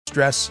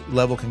stress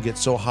level can get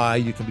so high.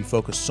 You can be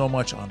focused so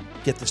much on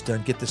get this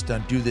done,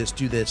 do this,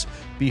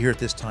 be here at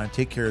this time,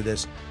 take care of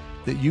this,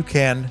 that you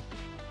can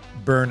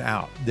burn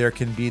out. There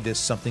can be this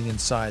something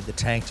inside. The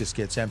tank just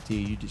gets empty.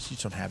 You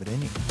just don't have it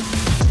in you.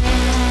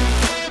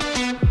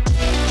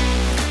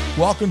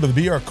 Welcome to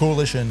the BR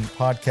Coalition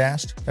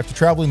podcast. After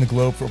traveling the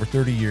globe for over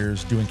 30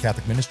 years doing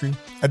Catholic ministry,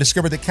 I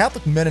discovered that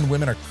Catholic men and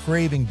women are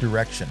craving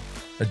direction,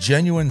 a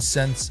genuine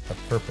sense of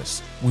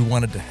purpose. We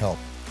wanted to help.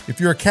 If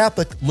you're a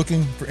Catholic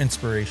looking for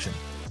inspiration,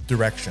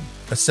 direction,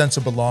 a sense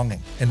of belonging,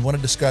 and want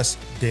to discuss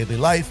daily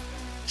life,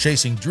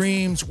 chasing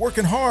dreams,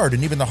 working hard,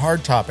 and even the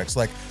hard topics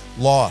like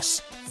loss,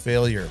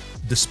 failure,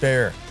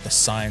 despair, the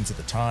signs of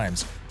the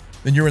times,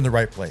 then you're in the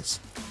right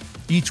place.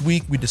 Each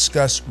week, we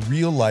discuss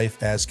real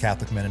life as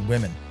Catholic men and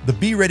women. The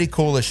Be Ready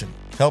Coalition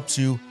helps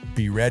you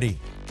be ready,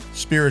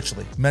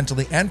 spiritually,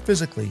 mentally, and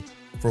physically,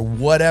 for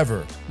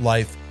whatever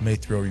life may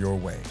throw your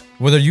way.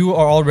 Whether you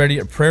are already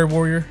a prayer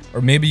warrior,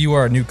 or maybe you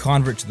are a new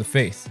convert to the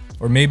faith,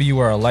 or maybe you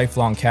are a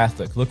lifelong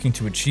Catholic looking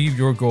to achieve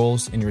your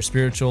goals in your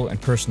spiritual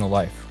and personal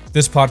life,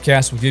 this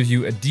podcast will give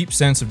you a deep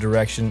sense of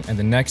direction and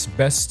the next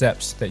best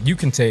steps that you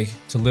can take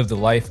to live the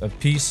life of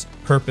peace,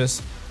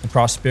 purpose, and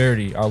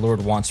prosperity our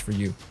Lord wants for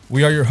you.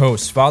 We are your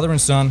hosts, Father and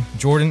Son,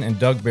 Jordan and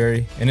Doug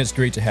Berry, and it's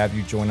great to have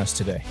you join us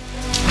today.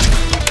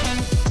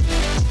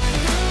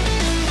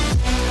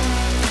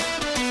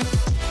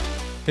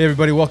 Hey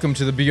everybody, welcome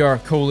to the BR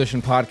Coalition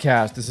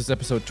podcast. This is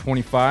episode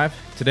 25.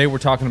 Today we're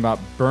talking about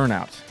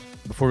burnout.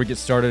 Before we get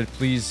started,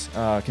 please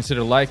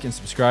consider liking and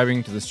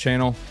subscribing to this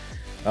channel.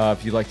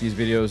 If you like these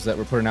videos that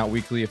we're putting out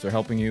weekly, if they're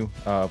helping you,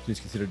 please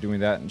consider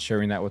doing that and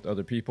sharing that with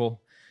other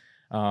people.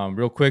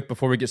 Real quick,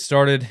 before we get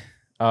started,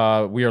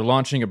 we are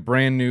launching a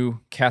brand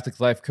new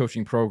Catholic life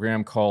coaching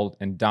program called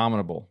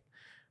Indomitable.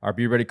 Our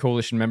Be Ready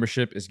Coalition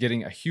membership is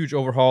getting a huge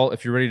overhaul.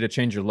 If you're ready to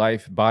change your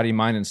life, body,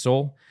 mind, and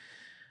soul,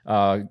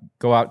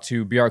 go out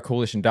to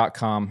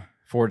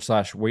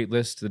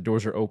brcoalition.com/waitlist. The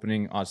doors are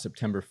opening on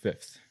September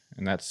 5th,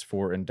 and that's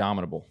for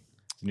Indomitable,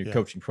 the new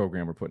coaching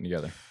program we're putting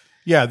together.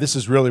 Yeah, this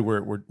is really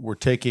where we're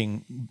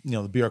taking,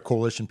 the BR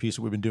Coalition piece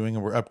that we've been doing,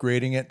 and we're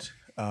upgrading it.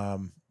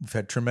 We've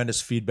had tremendous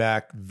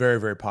feedback, very,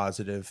 very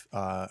positive.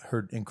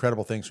 Heard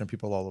incredible things from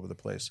people all over the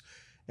place,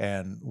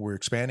 and we're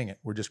expanding it.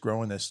 We're just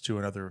growing this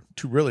to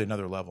really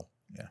another level.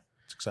 Yeah,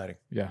 it's exciting.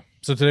 Yeah.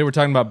 So today we're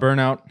talking about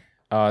burnout.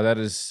 That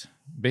is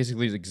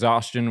basically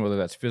exhaustion, whether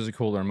that's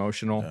physical or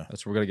emotional. Yeah.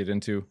 That's what we're going to get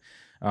into.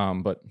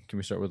 But can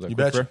we start with a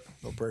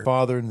quick prayer?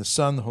 Father, and the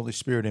Son, the Holy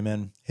Spirit,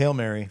 amen. Hail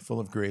Mary, full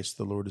of grace,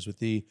 the Lord is with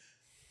thee.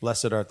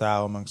 Blessed art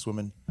thou amongst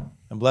women,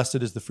 and blessed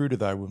is the fruit of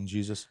thy womb,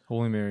 Jesus.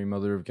 Holy Mary,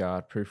 Mother of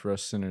God, pray for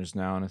us sinners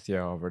now and at the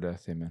hour of our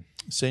death. Amen.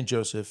 Saint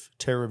Joseph,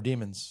 terror of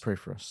demons, pray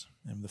for us.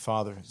 In the name of the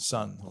Father,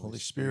 Son, the Holy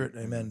Spirit.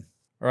 Amen.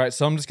 All right,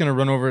 so I'm just going to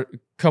run over a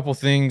couple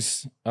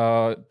things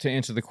to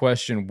answer the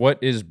question, what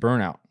is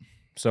burnout?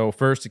 So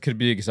first, it could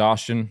be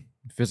exhaustion,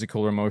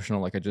 physical or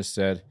emotional, like I just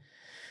said. It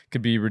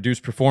could be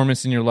reduced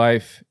performance in your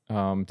life,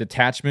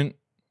 detachment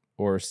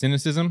or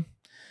cynicism.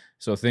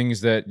 So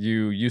things that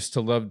you used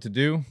to love to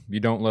do, you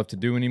don't love to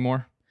do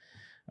anymore.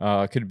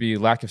 It could be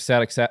lack of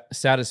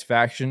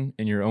satisfaction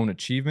in your own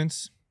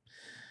achievements.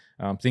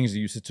 Things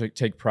you used to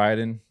take pride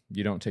in,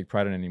 you don't take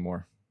pride in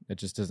anymore. It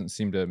just doesn't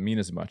seem to mean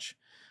as much.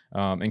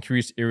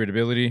 Increased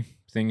irritability,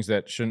 things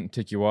that shouldn't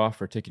tick you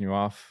off or taking you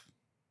off,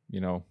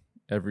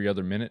 every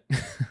other minute.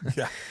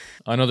 Yeah.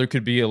 Another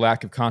could be a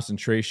lack of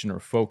concentration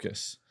or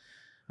focus.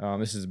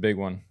 This is a big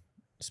one,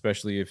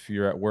 especially if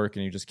you're at work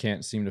and you just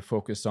can't seem to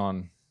focus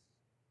on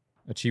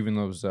achieving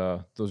those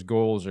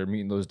goals or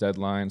meeting those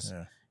deadlines.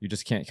 Yeah. You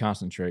just can't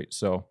concentrate.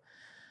 So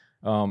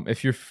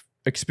if you're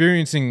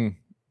experiencing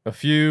a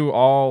few,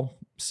 all,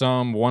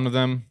 some, one of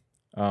them,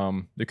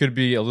 there could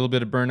be a little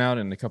bit of burnout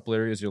in a couple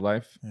areas of your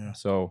life. Yeah.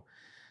 So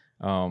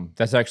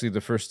that's actually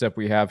the first step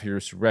we have here,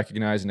 is to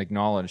recognize and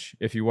acknowledge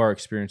if you are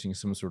experiencing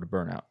some sort of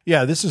burnout.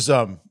 Yeah, this is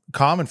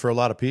common for a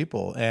lot of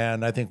people.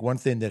 And I think one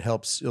thing that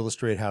helps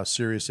illustrate how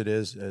serious it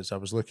is I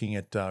was looking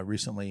at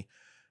recently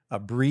a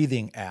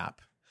breathing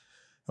app.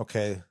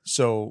 Okay,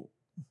 so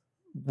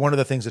one of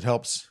the things that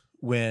helps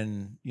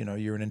when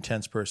you're an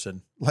intense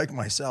person like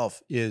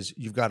myself is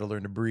you've got to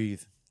learn to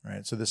breathe,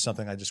 right? So this is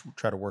something I just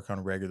try to work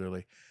on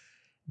regularly.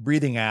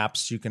 Breathing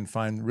apps, you can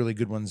find really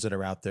good ones that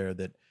are out there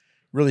that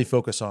really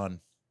focus on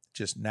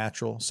just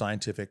natural,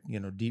 scientific,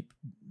 deep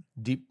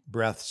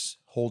breaths,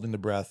 holding the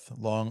breath,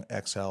 long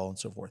exhale, and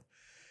so forth.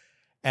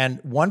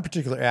 And one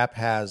particular app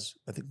has,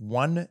 I think,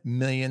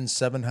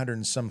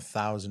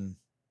 1,700,000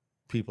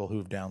 people who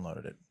have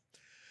downloaded it.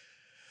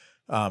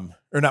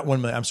 Or not 1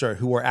 million, I'm sorry,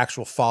 who are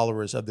actual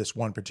followers of this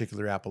one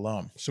particular app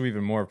alone. So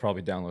even more have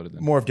probably downloaded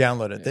them. More have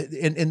downloaded.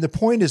 Yeah. And the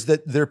point is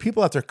that there are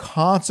people out there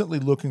constantly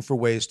looking for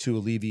ways to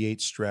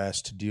alleviate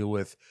stress, to deal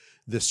with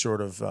this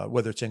sort of,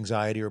 whether it's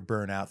anxiety or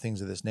burnout,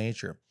 things of this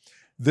nature.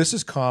 This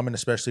is common,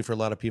 especially for a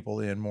lot of people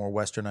in more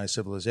westernized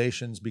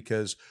civilizations,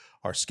 because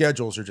our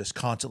schedules are just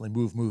constantly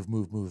move.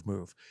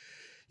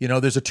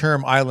 There's a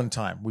term, island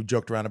time. We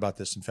joked around about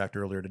this, in fact,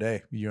 earlier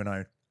today. You and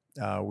I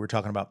we were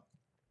talking about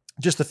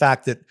just the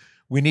fact that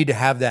We need to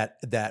have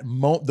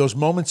those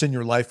moments in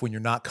your life when you're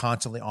not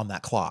constantly on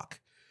that clock,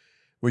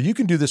 where you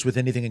can do this with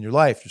anything in your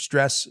life. Your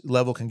stress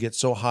level can get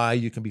so high.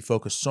 You can be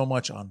focused so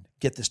much on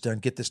get this done,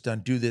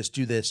 do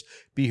this,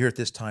 be here at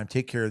this time,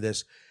 take care of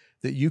this,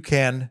 that you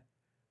can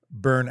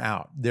burn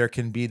out. There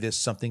can be this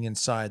something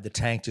inside. The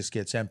tank just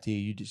gets empty.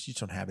 You just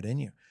don't have it in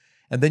you.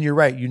 And then you're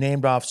right. You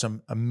named off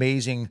some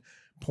amazing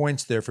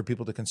points there for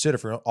people to consider,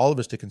 for all of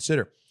us to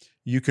consider.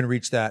 You can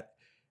reach that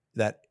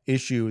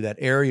issue, that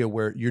area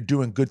where you're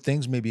doing good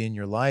things maybe in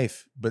your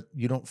life, but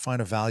you don't find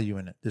a value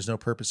in it. There's no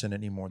purpose in it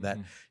anymore. That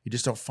you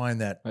just don't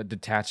find that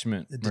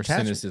detachment or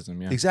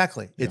cynicism. Yeah,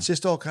 exactly. Yeah. It's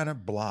just all kind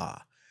of blah.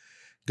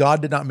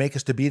 God did not make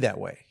us to be that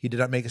way. He did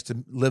not make us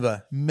to live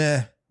a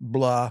meh,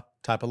 blah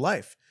type of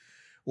life,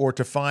 or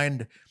to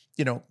find,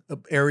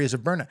 areas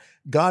of burnout.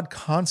 God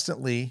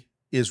constantly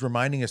is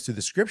reminding us through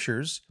the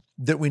scriptures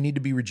that we need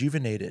to be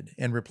rejuvenated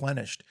and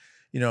replenished.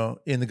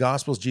 In the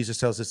Gospels, Jesus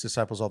tells his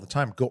disciples all the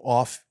time, go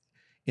off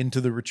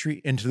into the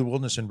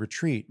wilderness and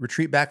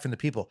retreat back from the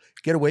people,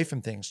 get away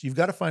from things. You've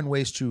got to find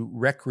ways to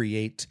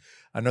recreate.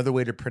 Another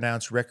way to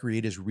pronounce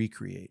recreate is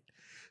recreate.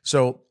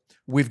 So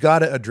we've got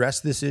to address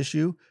this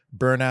issue,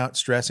 burnout,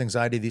 stress,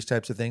 anxiety, these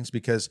types of things,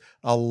 because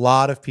a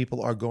lot of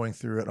people are going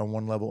through it on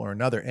one level or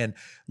another. And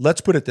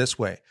let's put it this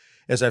way.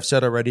 As I've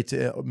said already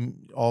to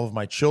all of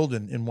my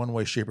children in one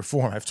way, shape, or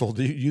form, I've told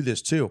you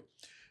this too,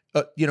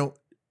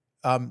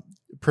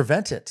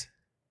 prevent it.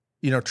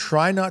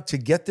 Try not to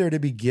get there to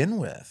begin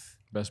with.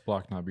 Best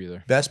block, not be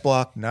there. Best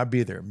block, not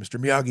be there. Mr.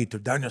 Miyagi to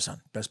Daniel-san.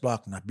 Best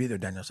block, not be there,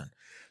 Daniel-san.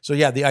 So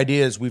yeah, the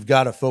idea is we've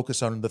got to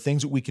focus on the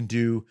things that we can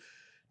do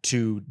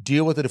to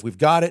deal with it if we've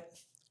got it,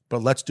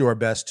 but let's do our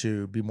best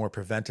to be more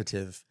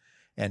preventative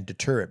and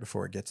deter it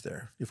before it gets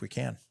there, if we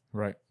can.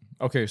 Right.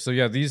 Okay, so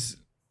yeah,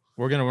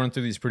 we're going to run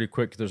through these pretty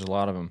quick. There's a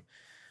lot of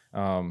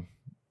them.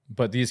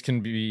 But these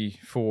can be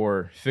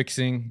for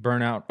fixing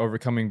burnout,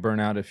 overcoming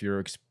burnout if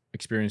you're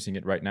experiencing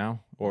it right now,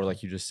 or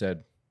like you just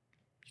said,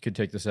 you could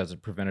take this as a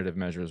preventative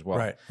measure as well.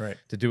 Right.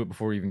 To do it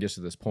before it even gets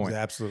to this point.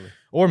 Absolutely.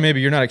 Or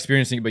maybe you're not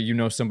experiencing it, but you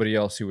know somebody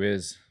else who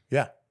is.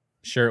 Yeah.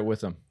 Share it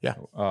with them. Yeah.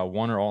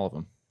 One or all of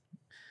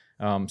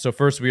them. So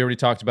first, we already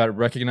talked about it.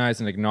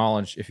 Recognize and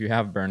acknowledge if you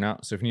have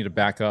burnout. So if you need to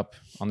back up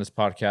on this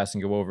podcast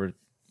and go over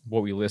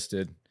what we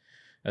listed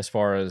as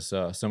far as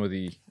some of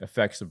the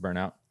effects of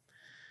burnout.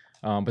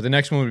 But the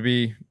next one would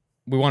be,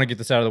 we want to get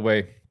this out of the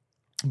way,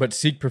 but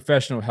seek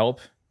professional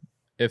help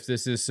if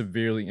this is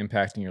severely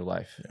impacting your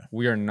life. Yeah.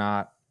 We are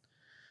not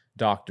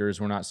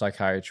doctors. We're not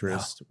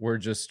psychiatrists. No. We're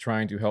just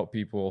trying to help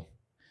people.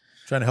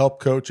 Trying to help,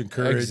 coach,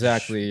 encourage.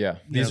 Exactly, yeah.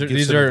 These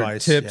are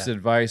advice. Tips,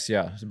 advice,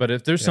 yeah. But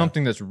if there's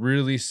something that's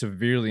really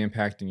severely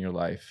impacting your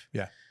life,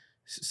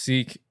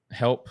 seek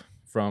help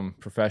from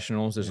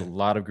professionals. There's a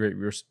lot of great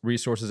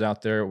resources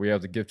out there. We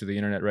have the gift of the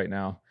internet right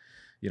now.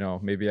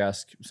 Maybe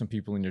ask some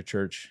people in your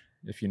church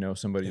if you know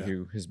somebody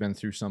who has been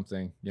through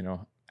something.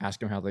 Ask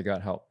them how they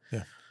got help.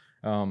 Yeah.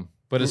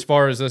 But as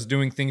far as us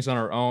doing things on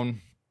our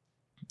own,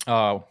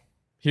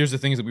 here's the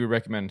things that we would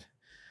recommend.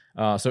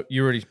 So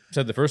you already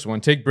said the first one: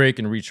 take a break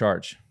and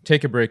recharge.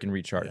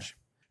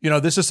 Yeah.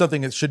 This is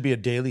something that should be a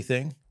daily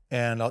thing,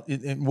 and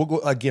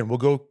we'll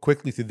go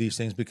quickly through these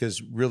things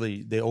because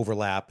really they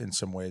overlap in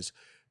some ways.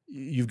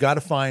 You've got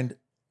to find.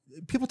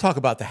 People talk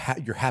about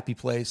your happy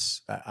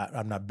place.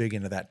 I'm not big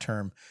into that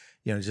term.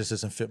 It just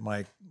doesn't fit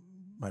my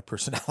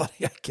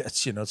personality. I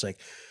guess it's like,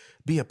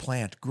 be a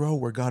plant, grow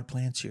where God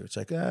plants you. It's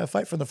like,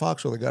 fight from the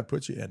foxhole that God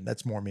puts you in.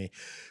 That's more me.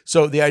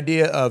 So the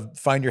idea of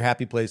find your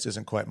happy place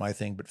isn't quite my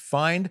thing, but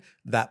find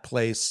that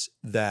place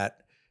that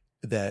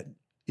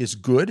is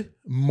good,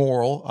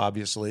 moral,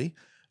 obviously,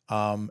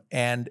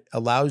 and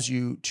allows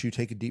you to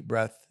take a deep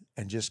breath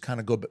and just kind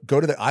of go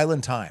to the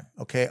island time.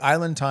 Okay.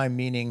 Island time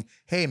meaning,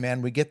 hey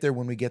man, we get there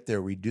when we get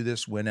there. We do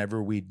this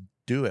whenever we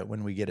do it,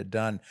 when we get it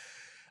done.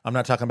 I'm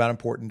not talking about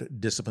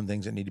important discipline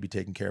things that need to be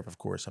taken care of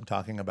course. I'm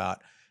talking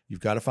about you've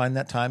got to find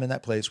that time and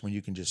that place when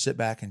you can just sit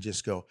back and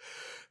just go,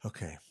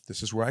 okay,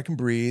 this is where I can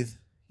breathe.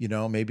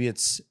 Maybe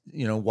it's,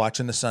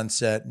 watching the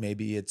sunset.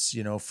 Maybe it's,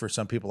 for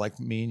some people like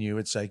me and you,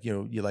 it's like,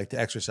 you like to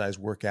exercise,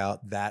 work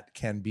out. That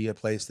can be a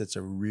place that's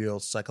a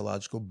real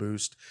psychological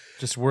boost.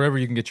 Just wherever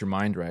you can get your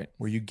mind right.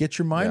 Where you get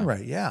your mind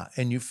right. Yeah.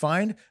 And you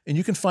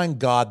can find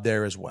God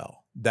there as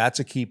well. That's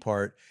a key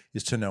part,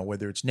 is to know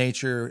whether it's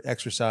nature,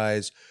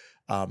 exercise,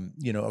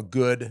 a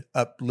good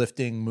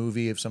uplifting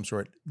movie of some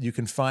sort. You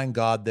can find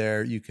God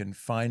there. You can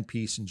find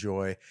peace and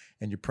joy,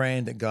 and you're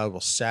praying that God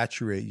will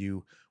saturate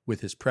you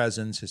with his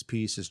presence, his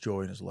peace, his joy,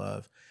 and his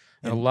love.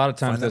 And a lot of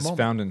times that's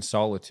found in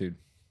solitude.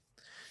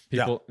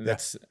 People,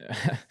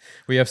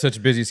 we have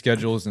such busy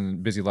schedules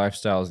and busy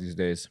lifestyles these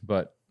days,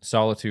 but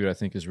solitude, I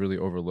think, is really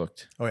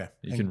overlooked. Oh yeah.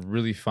 You can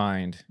really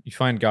find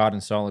God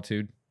in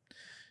solitude.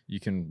 You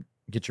can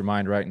get your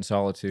mind right in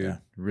solitude,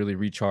 really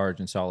recharge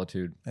in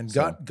solitude. And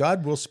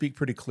God will speak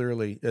pretty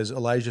clearly, as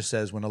Elijah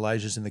says, when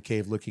Elijah's in the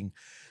cave looking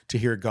to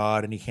hear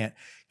God, and he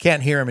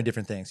can't hear him in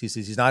different things. He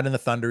says he's not in the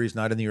thunder, he's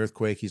not in the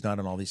earthquake, he's not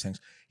in all these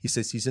things. He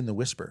says he's in the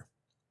whisper,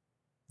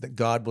 that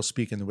God will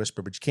speak in the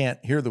whisper, but you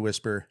can't hear the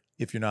whisper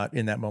if you're not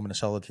in that moment of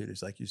solitude,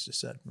 as like you just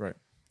said. Right.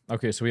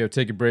 Okay, so we have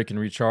take a break and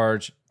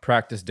recharge,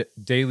 practice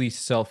daily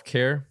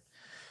self-care.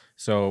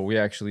 So we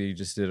actually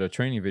just did a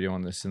training video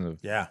on this in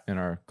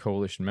our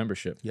coalition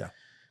membership. Yeah.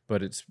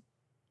 But it's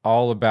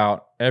all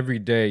about every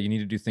day you need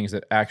to do things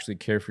that actually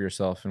care for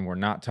yourself. And we're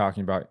not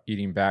talking about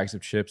eating bags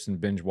of chips and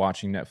binge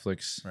watching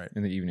Netflix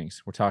in the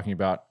evenings. We're talking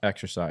about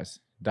exercise,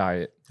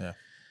 diet. Yeah.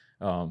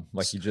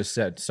 Like you just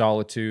said,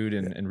 solitude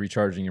and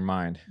recharging your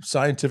mind.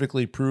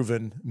 Scientifically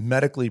proven,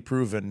 medically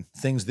proven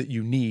things that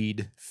you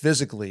need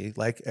physically,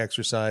 like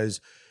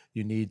exercise.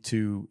 You need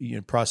to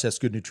process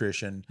good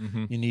nutrition.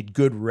 Mm-hmm. You need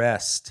good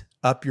rest,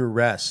 up your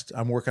rest.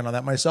 I'm working on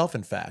that myself,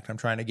 in fact. I'm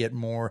trying to get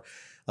more,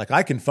 like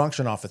I can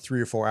function off of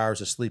 3 or 4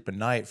 hours of sleep a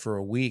night for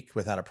a week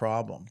without a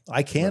problem.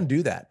 I can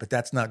do that, but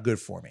that's not good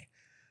for me.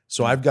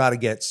 So I've got to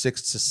get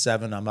 6 to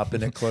 7. I'm up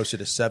in it closer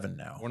to 7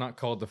 now. We're not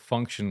called to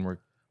function. We're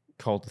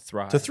called to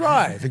thrive. To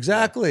thrive.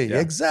 Exactly. Yeah.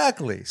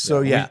 Exactly.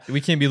 So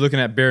we can't be looking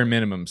at bare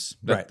minimums.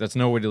 Right. That's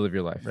no way to live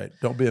your life. Right.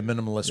 Don't be a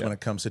minimalist when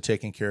it comes to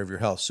taking care of your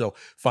health. So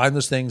find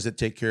those things that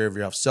take care of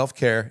your health.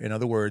 Self-care, in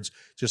other words,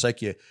 just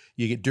like you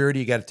get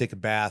dirty, you got to take a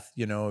bath.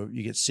 You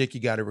get sick,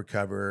 you got to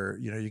recover.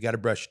 You got to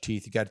brush your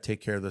teeth. You got to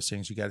take care of those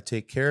things. You got to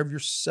take care of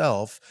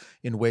yourself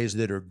in ways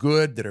that are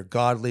good, that are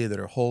godly, that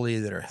are holy,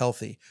 that are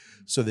healthy,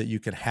 so that you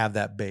can have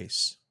that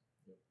base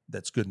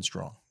that's good and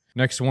strong.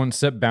 Next one,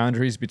 set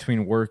boundaries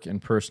between work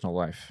and personal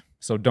life.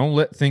 So don't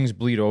let things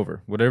bleed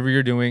over. Whatever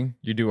you're doing,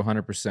 you do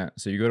 100%.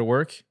 So you go to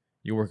work,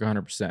 you work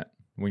 100%.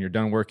 When you're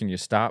done working, you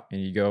stop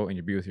and you go and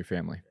you be with your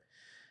family.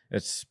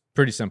 It's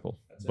pretty simple,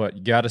 but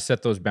you got to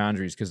set those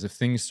boundaries, because if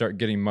things start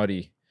getting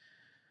muddy,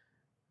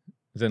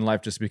 then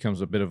life just becomes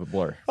a bit of a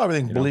blur.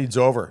 Everything bleeds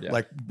over. Yeah.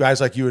 Like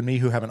guys like you and me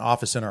who have an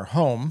office in our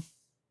home.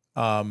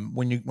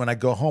 When I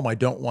go home, I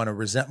don't want to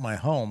resent my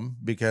home,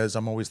 because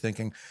I'm always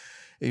thinking,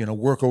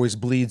 work always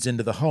bleeds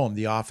into the home.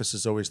 The office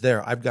is always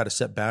there. I've got to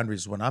set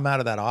boundaries. When I'm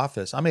out of that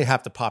office, I may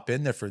have to pop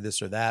in there for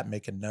this or that,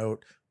 make a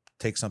note,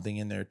 take something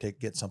in there,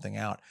 get something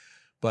out.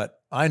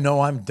 But I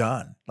know I'm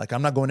done. Like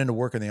I'm not going into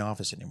work in the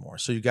office anymore.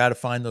 So you got to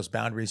find those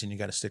boundaries, and you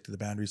got to stick to the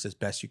boundaries as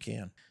best you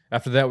can.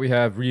 After that, we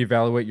have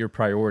reevaluate your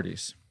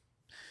priorities.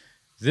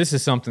 This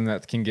is something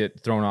that can get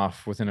thrown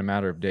off within a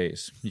matter of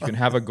days. You can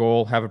have a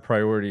goal, have a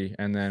priority,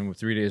 and then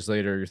 3 days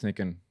later, you're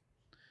thinking,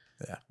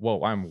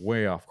 whoa, I'm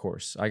way off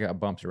course. I got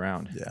bumped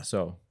around. Yeah.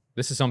 So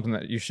this is something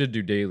that you should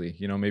do daily,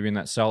 maybe in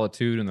that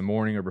solitude in the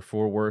morning or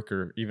before work,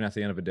 or even at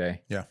the end of a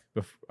day. Yeah.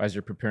 As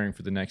you're preparing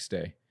for the next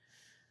day.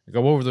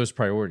 Go over those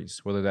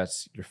priorities, whether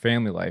that's your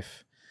family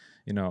life,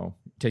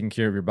 taking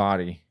care of your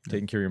body,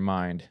 taking care of your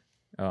mind,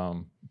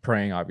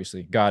 praying,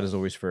 obviously. God is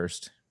always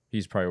first.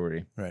 He's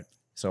priority. Right.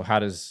 So how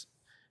does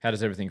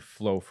everything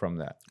flow from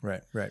that?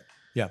 Right.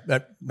 Yeah,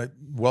 that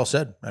well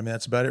said. I mean,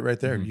 that's about it right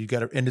there. Mm-hmm. You got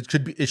to, and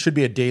it should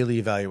be a daily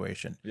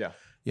evaluation. Yeah.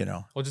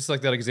 Well, just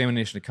like that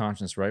examination of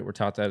conscience, right? We're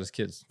taught that as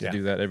kids to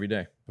do that every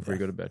day before you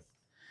go to bed.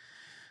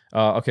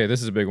 Okay,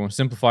 this is a big one.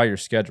 Simplify your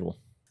schedule.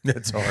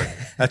 That's hard.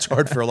 That's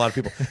hard for a lot of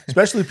people,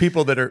 especially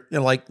people that are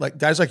like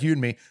guys like you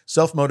and me,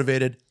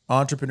 self-motivated,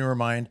 entrepreneur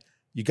mind.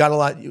 You got a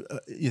lot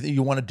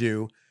you want to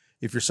do.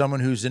 If you're someone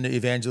who's into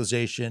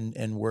evangelization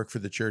and work for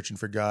the church and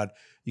for God,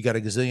 you got a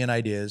gazillion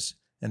ideas.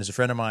 And as a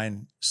friend of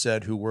mine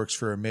said, who works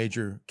for a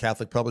major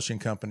Catholic publishing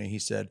company, he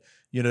said,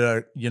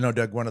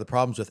 Doug, one of the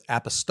problems with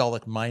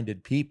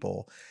apostolic-minded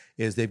people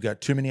is they've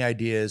got too many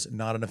ideas,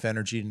 not enough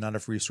energy, not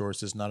enough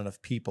resources, not enough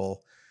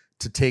people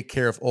to take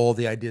care of all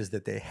the ideas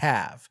that they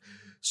have.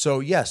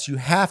 So yes, you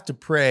have to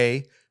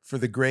pray for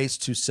the grace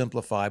to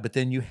simplify, but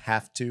then you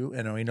have to,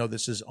 and we know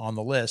this is on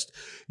the list,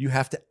 you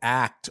have to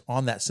act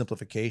on that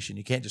simplification.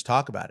 You can't just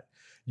talk about it.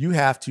 You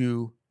have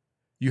to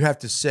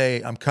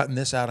say, I'm cutting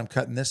this out, I'm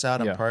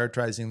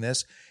prioritizing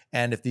this.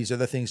 And if these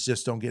other things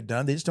just don't get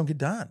done, they just don't get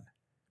done,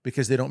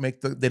 because they don't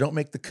make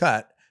the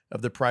cut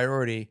of the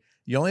priority.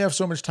 You only have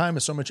so much time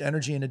and so much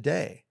energy in a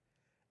day,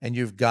 and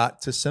you've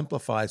got to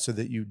simplify so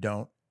that you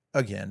don't,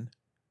 again,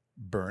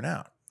 burn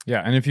out.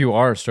 Yeah, and if you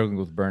are struggling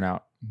with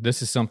burnout,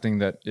 this is something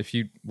that if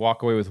you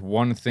walk away with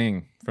one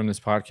thing from this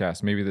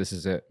podcast, maybe this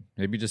is it.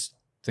 Maybe just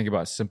think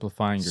about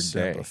simplifying your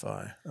day.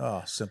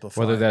 Simplify.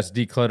 Whether that's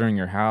decluttering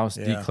your house,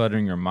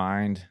 decluttering your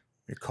mind,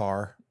 your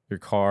car. Get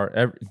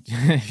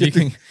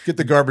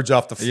the garbage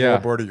off the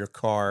floorboard of your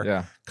car.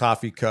 Yeah.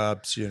 Coffee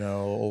cups,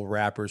 old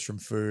wrappers from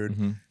food.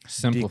 Mm-hmm.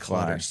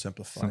 Simplify.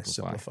 Simplify.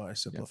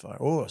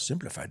 Oh,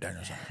 simplify,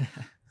 dinosaur.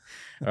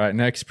 All right,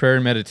 next, prayer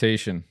and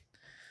meditation.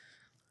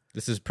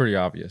 This is pretty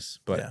obvious,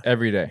 but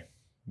every day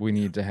we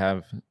need to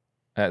have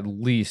at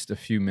least a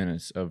few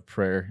minutes of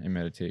prayer and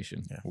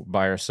meditation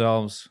by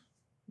ourselves,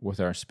 with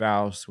our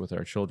spouse, with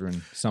our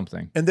children,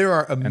 something. And there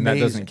are amazing, and that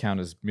doesn't count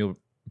as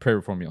prayer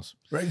before meals.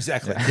 Right,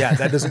 exactly. Yeah,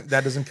 that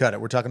doesn't cut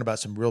it. We're talking about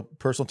some real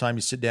personal time.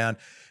 You sit down,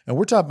 and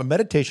we're talking about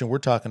meditation. We're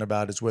talking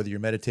about is whether you're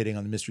meditating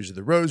on the mysteries of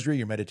the rosary,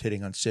 you're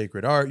meditating on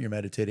sacred art, you're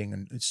meditating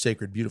on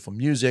sacred, beautiful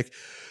music.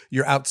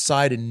 You're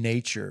outside in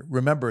nature.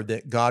 Remember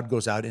that God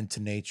goes out into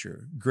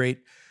nature. Great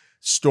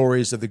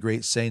stories of the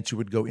great saints who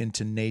would go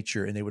into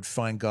nature and they would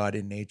find God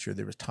in nature.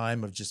 There was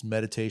time of just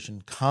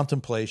meditation,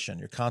 contemplation.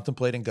 You're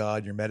contemplating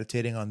God, you're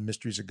meditating on the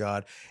mysteries of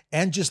God,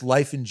 and just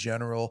life in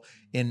general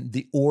in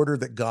the order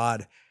that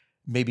God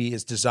maybe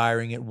is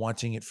desiring it,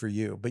 wanting it for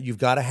you. But you've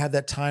got to have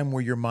that time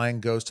where your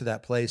mind goes to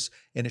that place,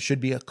 and it should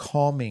be a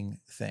calming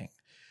thing.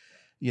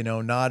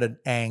 Not an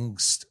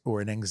angst or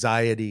an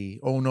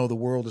anxiety. Oh no, the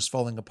world is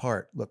falling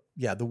apart. Look,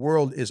 yeah, the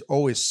world is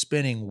always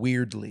spinning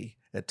weirdly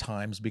at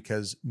times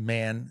because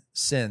man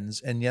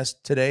sins. And yes,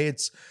 today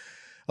it's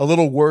a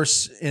little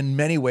worse in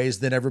many ways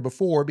than ever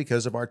before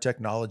because of our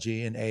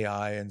technology and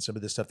AI and some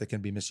of this stuff that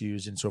can be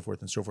misused and so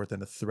forth,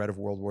 and the threat of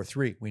World War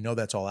III. We know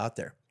that's all out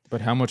there.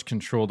 But how much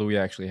control do we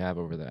actually have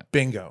over that?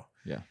 Bingo.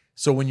 Yeah.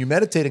 So when you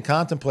meditate and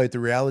contemplate the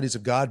realities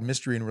of God,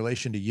 mystery in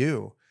relation to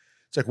you,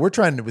 it's like we're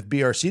trying to, with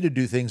BRC, to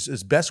do things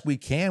as best we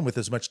can with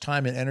as much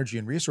time and energy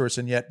and resource.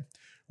 And yet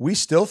we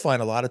still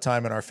find a lot of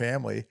time in our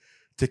family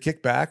to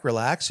kick back,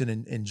 relax,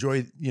 and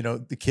enjoy,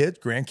 the kids,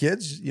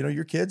 grandkids,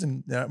 your kids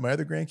and my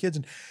other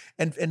grandkids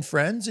and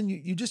friends. And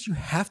you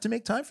have to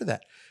make time for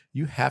that.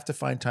 You have to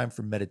find time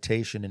for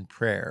meditation and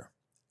prayer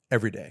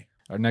every day.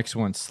 Our next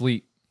one,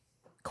 sleep,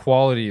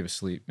 quality of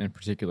sleep in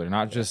particular,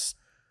 not just,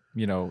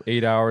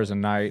 8 hours a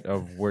night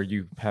of where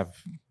you have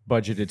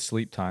budgeted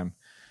sleep time,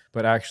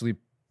 but actually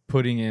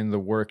putting in the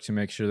work to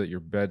make sure that your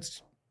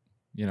bed's,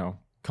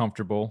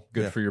 comfortable,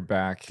 good for your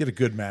back. Get a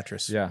good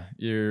mattress. Yeah.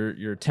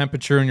 Your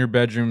temperature in your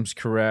bedroom's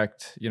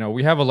correct.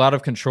 We have a lot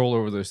of control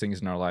over those things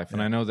in our life. Yeah.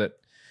 And I know that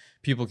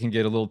people can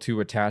get a little too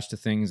attached to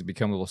things and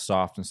become a little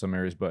soft in some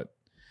areas, but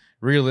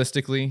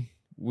realistically,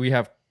 we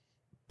have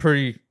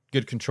pretty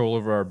good control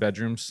over our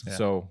bedrooms. Yeah.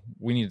 So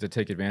we need to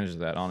take advantage of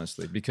that,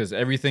 honestly, because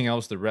everything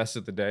else the rest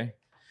of the day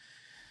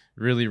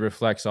really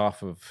reflects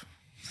off of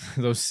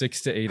those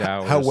 6 to 8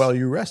 hours. How well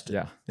you rested.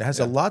 Yeah. It has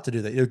a lot to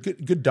do with that.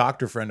 A good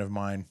doctor friend of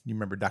mine, you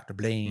remember Dr.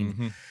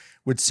 Blaine,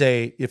 would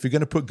say, if you're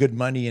going to put good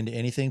money into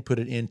anything, put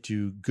it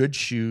into good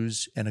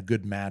shoes and a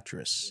good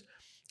mattress.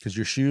 Because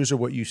your shoes are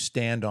what you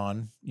stand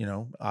on,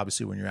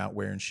 obviously when you're out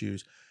wearing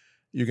shoes,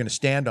 you're going to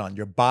stand on.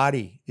 Your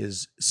body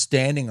is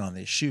standing on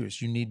these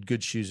shoes. You need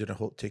good shoes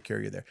that'll take care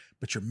of you there.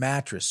 But your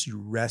mattress, you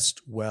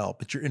rest well.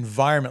 But your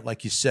environment,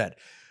 like you said,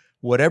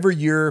 whatever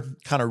your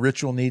kind of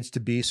ritual needs to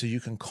be so you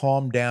can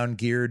calm down,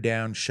 gear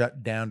down,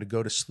 shut down to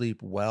go to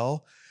sleep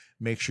well,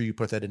 make sure you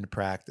put that into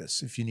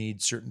practice. If you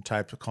need certain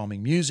types of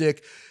calming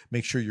music,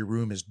 make sure your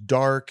room is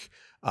dark.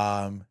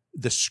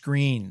 The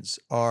screens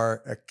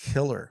are a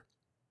killer.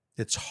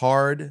 It's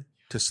hard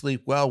to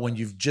sleep well when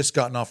you've just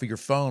gotten off of your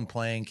phone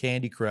playing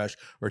Candy Crush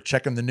or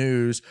checking the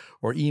news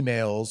or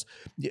emails.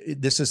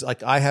 This is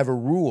like, I have a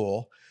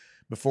rule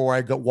before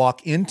I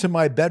walk into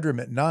my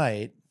bedroom at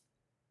night.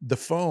 The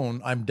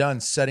phone, I'm done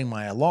setting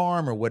my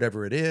alarm or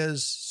whatever it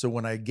is. So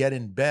when I get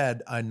in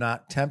bed, I'm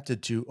not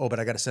tempted to, but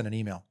I got to send an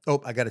email.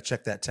 I got to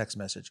check that text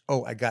message.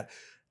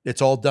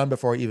 It's all done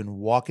before I even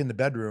walk in the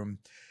bedroom,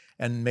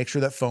 and make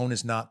sure that phone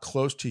is not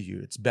close to you.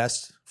 It's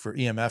best for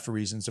EMF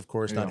reasons, of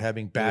course, not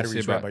having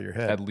batteries right by your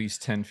head. At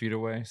least 10 feet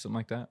away, something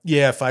like that.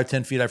 Yeah,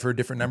 5-10 feet. I've heard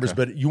different numbers,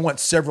 but you want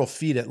several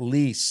feet at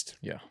least.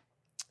 Yeah.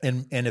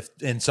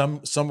 And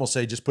some will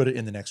say just put it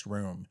in the next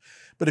room.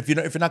 But if you're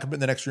not going to put it in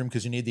the next room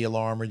because you need the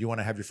alarm or you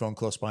want to have your phone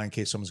close by in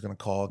case someone's going to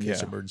call, in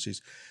case of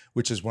emergencies,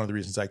 which is one of the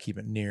reasons I keep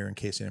it near in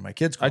case any of my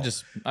kids call.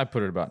 I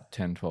put it about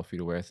 10, 12 feet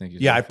away, I think.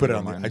 I put it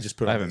on I just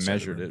put it on. I haven't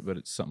measured it, but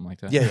it's something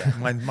like that. Yeah.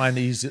 Mine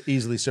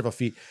easily several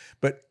feet.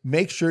 But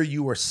make sure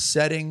you are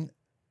setting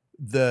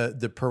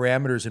the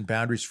parameters and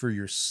boundaries for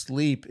your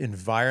sleep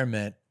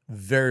environment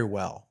very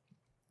well.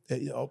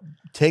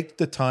 Take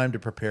the time to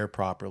prepare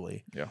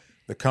properly. Yeah.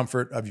 The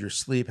comfort of your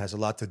sleep has a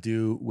lot to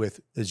do with,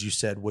 as you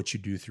said, what you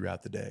do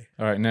throughout the day.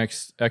 All right,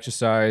 next,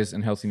 exercise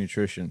and healthy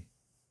nutrition.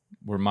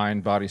 We're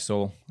mind, body,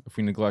 soul. If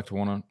we neglect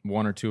one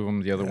or two of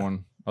them, the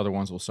other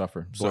ones will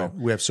suffer. So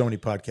we have so many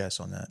podcasts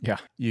on that. Yeah,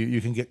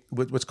 you can get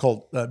what's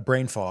called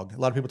brain fog. A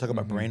lot of people talk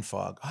about brain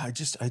fog. I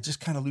just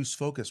kind of lose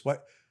focus.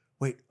 What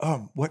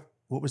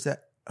was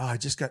that? I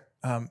just got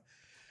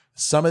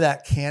some of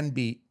that can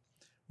be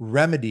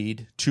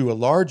remedied to a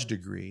large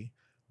degree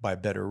by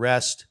better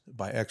rest,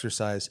 by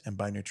exercise, and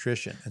by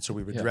nutrition. And so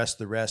we've addressed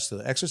the rest. So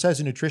the exercise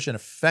and nutrition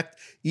affect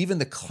even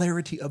the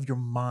clarity of your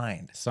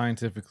mind.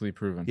 Scientifically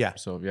proven. Yeah.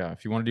 So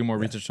if you want to do more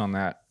research on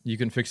that, you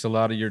can fix a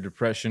lot of your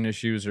depression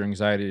issues or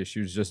anxiety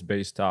issues just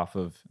based off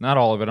of, not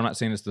all of it, I'm not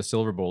saying it's the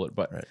silver bullet,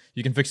 but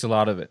you can fix a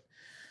lot of it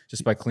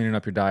just by cleaning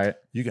up your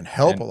diet. You can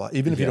help a lot.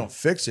 Even if you don't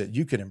fix it,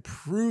 you can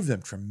improve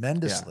them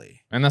tremendously.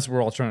 Yeah. And that's what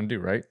we're all trying to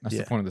do, right? That's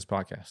the point of this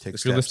podcast.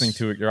 If you're listening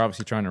to it, you're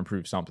obviously trying to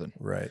improve something.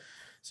 Right.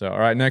 So, all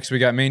right, next we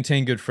got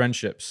maintain good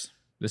friendships.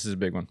 This is a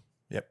big one.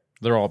 Yep.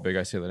 They're all big.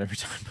 I say that every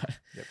time. But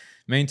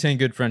maintain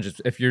good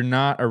friendships. If you're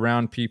not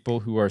around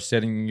people who are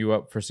setting you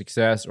up for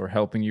success or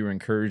helping you or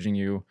encouraging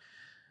you,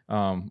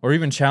 or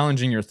even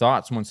challenging your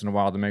thoughts once in a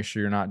while to make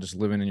sure you're not just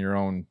living in your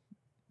own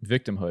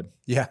victimhood.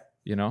 Yeah.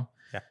 Yeah.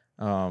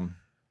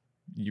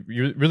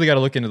 You really got to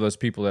look into those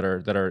people that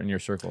are in your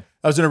circle.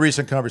 I was in a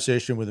recent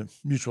conversation with a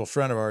mutual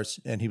friend of ours,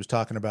 and he was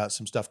talking about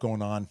some stuff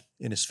going on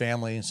in his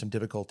family and some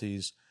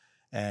difficulties.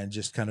 and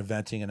just kind of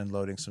venting and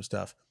unloading some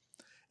stuff.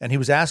 And he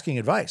was asking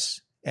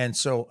advice. And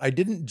so I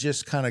didn't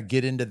just kind of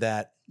get into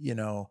that,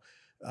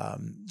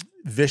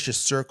 vicious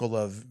circle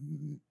of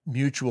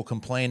mutual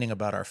complaining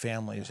about our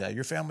families. Yeah,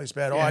 your family's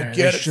bad. Oh, I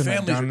get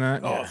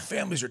it.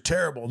 Families are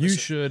terrible. You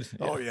should.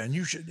 Oh, yeah, and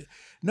you should.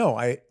 No,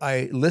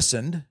 I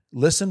listened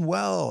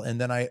well,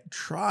 and then I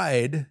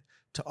tried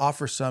to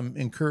offer some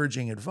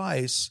encouraging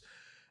advice.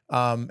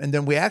 And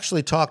then we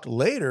actually talked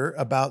later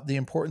about the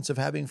importance of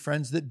having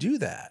friends that do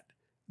that.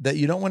 That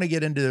you don't want to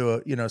get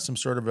into some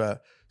sort of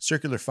a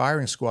circular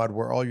firing squad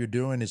where all you're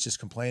doing is just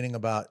complaining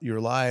about your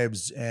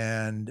lives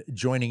and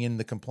joining in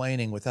the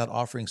complaining without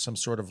offering some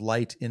sort of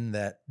light in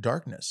that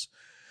darkness.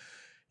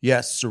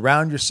 Yes,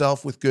 surround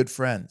yourself with good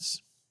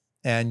friends.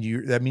 And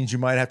that means you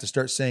might have to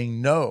start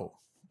saying no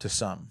to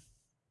some.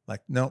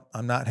 Like, no,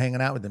 I'm not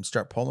hanging out with them.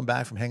 Start pulling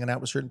back from hanging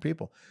out with certain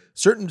people.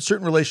 Certain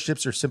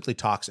relationships are simply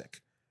toxic.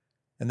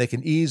 And they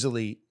can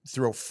easily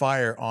throw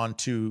fire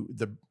onto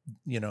the,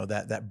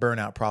 that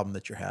burnout problem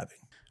that you're having.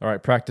 All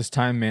right, practice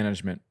time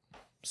management.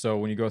 So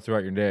when you go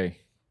throughout your day,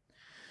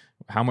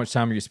 how much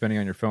time are you spending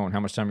on your phone? How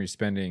much time are you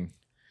spending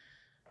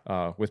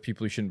with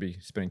people you shouldn't be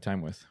spending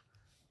time with?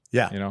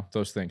 Yeah.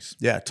 Those things.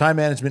 Yeah, time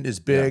management is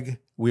big. Yeah.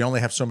 We only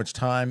have so much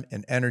time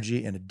and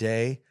energy in a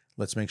day.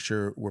 Let's make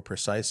sure we're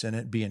precise in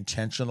it. Be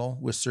intentional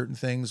with certain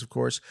things, of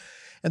course.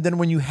 And then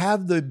when you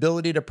have the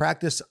ability to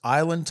practice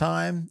island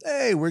time,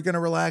 hey, we're going to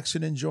relax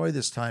and enjoy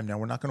this time now.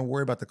 We're not going to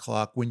worry about the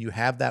clock. When you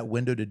have that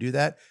window to do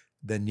that,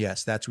 then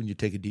yes, that's when you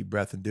take a deep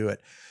breath and do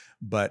it.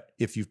 But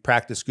if you've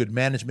practiced good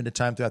management of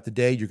time throughout the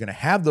day, you're going to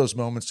have those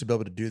moments to be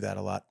able to do that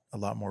a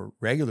lot more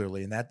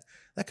regularly. And that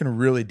can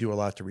really do a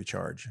lot to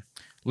recharge.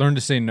 Learn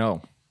to say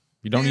no.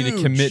 You don't need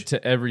to commit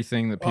to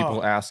everything that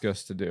people ask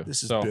us to do.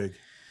 This is big.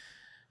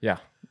 Yeah.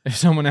 If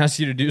someone asks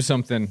you to do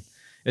something,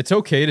 it's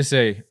okay to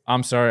say,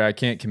 I'm sorry, I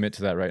can't commit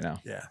to that right now.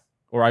 Yeah.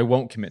 Or I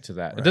won't commit to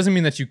that. Right. It doesn't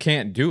mean that you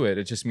can't do it.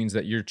 It just means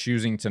that you're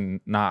choosing to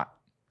not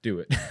do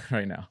it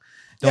right now.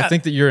 Don't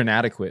think that you're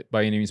inadequate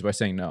by any means by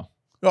saying no.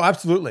 No,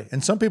 absolutely.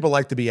 And some people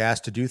like to be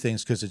asked to do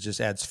things because it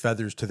just adds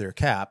feathers to their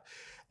cap.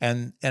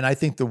 And I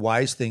think the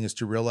wise thing is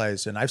to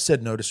realize, and I've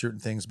said no to certain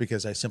things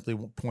because I simply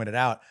pointed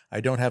out, I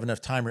don't have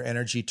enough time or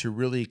energy to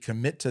really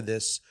commit to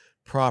this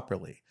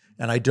properly.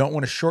 And I don't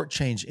want to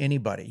shortchange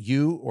anybody,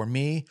 you or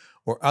me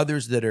or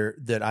others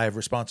that I have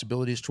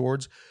responsibilities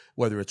towards,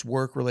 whether it's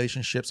work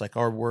relationships like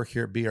our work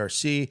here at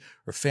BRC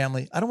or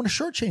family. I don't want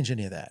to shortchange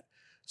any of that.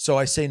 So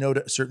I say no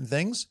to certain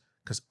things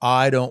because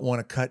I don't want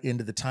to cut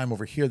into the time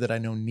over here that I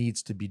know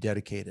needs to be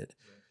dedicated.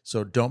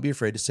 So don't be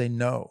afraid to say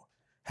no.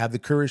 Have the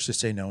courage to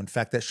say no. In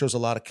fact, that shows a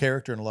lot of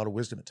character and a lot of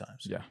wisdom at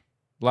times. Yeah.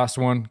 Last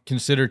one,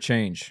 consider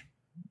change.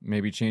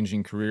 Maybe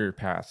changing career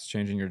paths,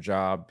 changing your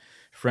job,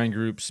 friend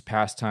groups,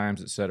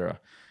 pastimes, etc.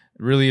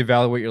 Really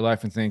evaluate your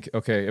life and think,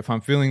 okay, if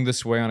I'm feeling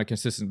this way on a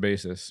consistent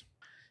basis,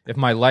 if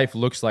my life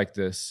looks like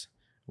this,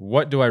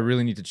 what do I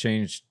really need to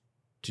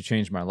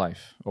change my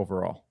life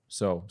overall?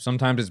 So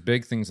sometimes it's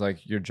big things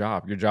like your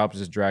job. Your job is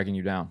just dragging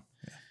you down.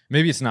 Yeah.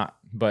 Maybe it's not,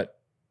 but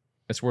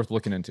it's worth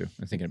looking into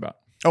and thinking about.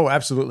 Oh,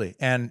 absolutely.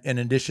 And in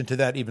addition to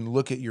that, even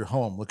look at your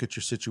home, look at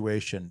your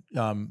situation.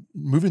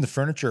 Moving the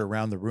furniture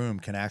around the room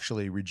can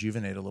actually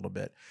rejuvenate a little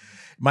bit.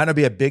 It might not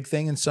be a big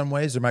thing in some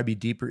ways. There might be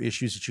deeper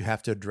issues that you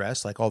have to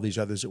address, like all these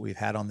others that we've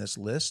had on this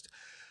list.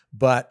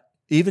 But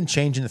even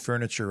changing the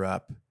furniture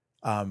up,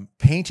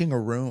 painting a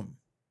room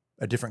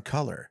a different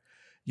color,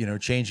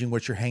 changing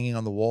what you're hanging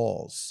on the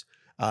walls,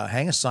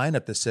 hang a sign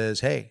up that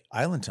says, hey,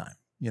 island time,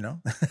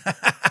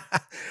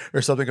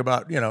 or something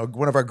about,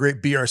 one of our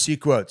great BRC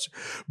quotes.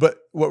 But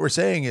what we're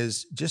saying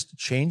is just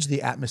change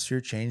the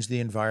atmosphere, change the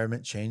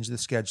environment, change the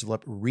schedule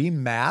up,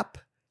 remap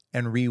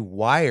and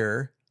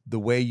rewire the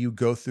way you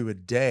go through a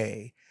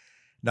day.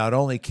 Not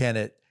only can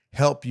it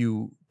help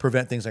you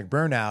prevent things like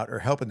burnout or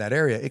help in that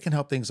area, it can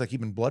help things like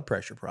even blood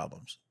pressure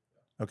problems.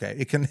 Okay.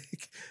 It can,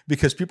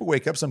 because people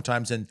wake up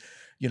sometimes and,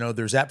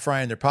 they're zap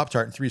frying their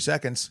Pop-Tart in 3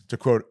 seconds, to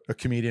quote a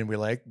comedian we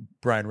like,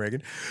 Brian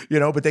Reagan,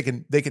 but they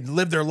can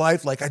live their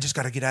life like, I just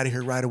got to get out of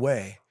here right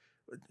away.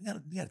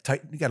 You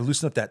got to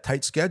loosen up that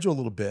tight schedule a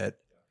little bit,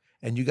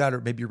 and you got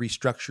to maybe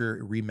restructure,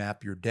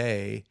 remap your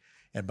day.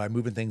 And by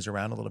moving things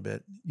around a little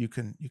bit, you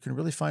can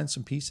really find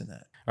some peace in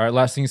that. All right.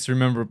 Last things to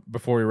remember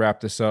before we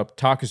wrap this up.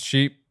 Talk is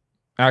cheap.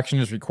 Action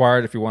is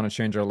required if we want to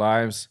change our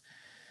lives.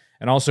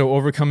 And also,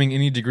 overcoming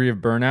any degree of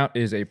burnout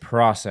is a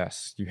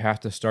process. You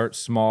have to start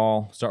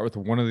small, start with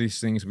one of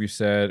these things we've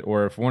said,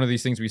 or if one of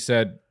these things we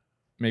said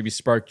maybe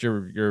sparked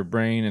your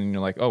brain and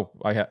you're like, oh,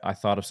 I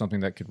thought of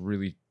something that could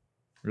really,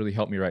 really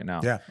help me right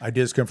now. Yeah,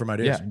 ideas come from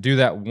ideas. Yeah, do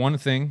that one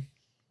thing,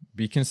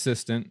 be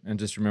consistent, and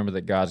just remember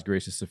that God's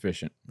grace is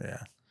sufficient. Yeah.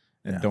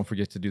 And don't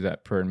forget to do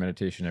that prayer and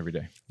meditation every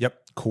day. Yep.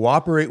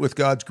 Cooperate with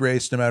God's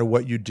grace no matter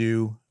what you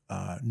do.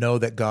 Know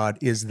that God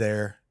is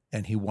there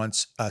and he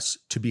wants us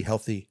to be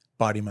healthy,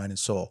 body, mind, and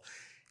soul.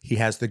 He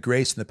has the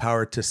grace and the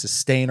power to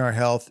sustain our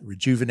health,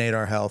 rejuvenate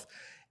our health,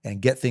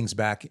 and get things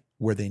back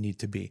where they need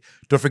to be.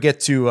 Don't forget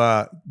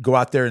to go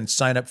out there and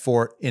sign up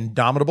for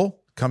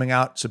Indomitable. coming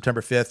out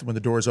September 5th. When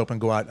the doors open,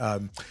 go out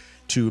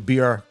to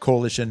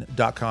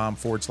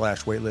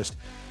brcoalition.com/waitlist.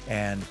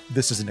 And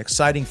this is an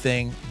exciting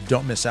thing.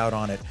 Don't miss out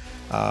on it.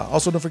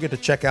 Also, don't forget to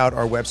check out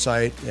our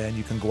website, and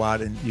you can go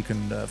out and you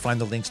can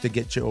find the links to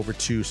get you over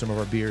to some of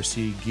our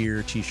BRC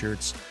gear,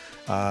 t-shirts,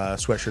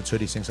 sweatshirts,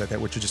 hoodies, things like that,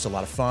 which are just a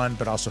lot of fun,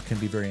 but also can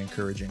be very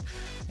encouraging.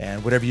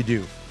 And whatever you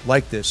do,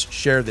 like this,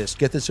 share this,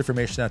 get this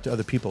information out to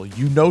other people.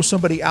 You know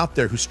somebody out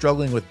there who's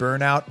struggling with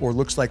burnout or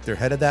looks like they're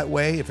headed that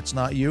way. If it's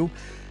not you,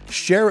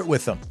 share it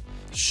with them.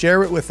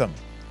 Share it with them.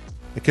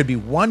 It could be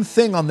one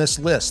thing on this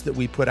list that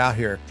we put out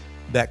here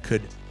that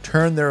could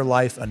turn their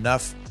life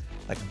enough,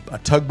 like a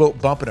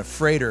tugboat bumping a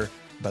freighter.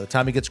 By the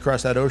time it gets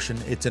across that ocean,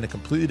 it's in a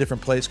completely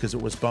different place because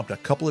it was bumped a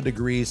couple of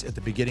degrees at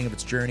the beginning of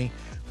its journey.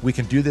 We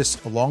can do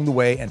this along the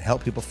way and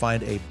help people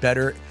find a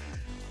better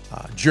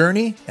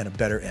journey and a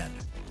better end.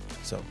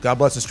 So God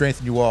bless and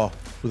strengthen you all.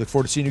 We look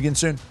forward to seeing you again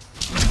soon.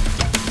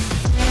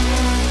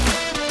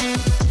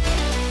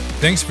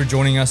 Thanks for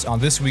joining us on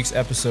this week's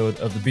episode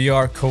of the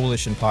BR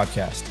Coalition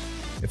podcast.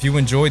 If you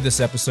enjoyed this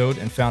episode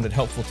and found it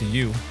helpful to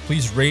you,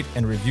 please rate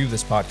and review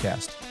this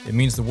podcast. It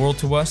means the world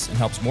to us and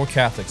helps more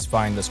Catholics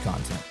find this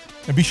content.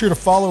 And be sure to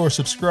follow or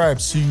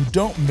subscribe so you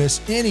don't miss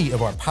any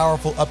of our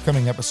powerful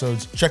upcoming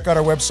episodes. Check out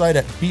our website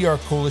at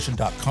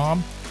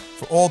brcoalition.com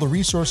for all the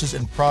resources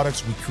and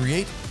products we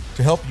create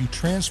to help you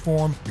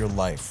transform your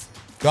life.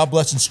 God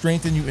bless and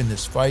strengthen you in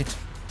this fight.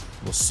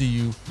 We'll see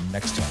you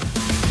next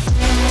time.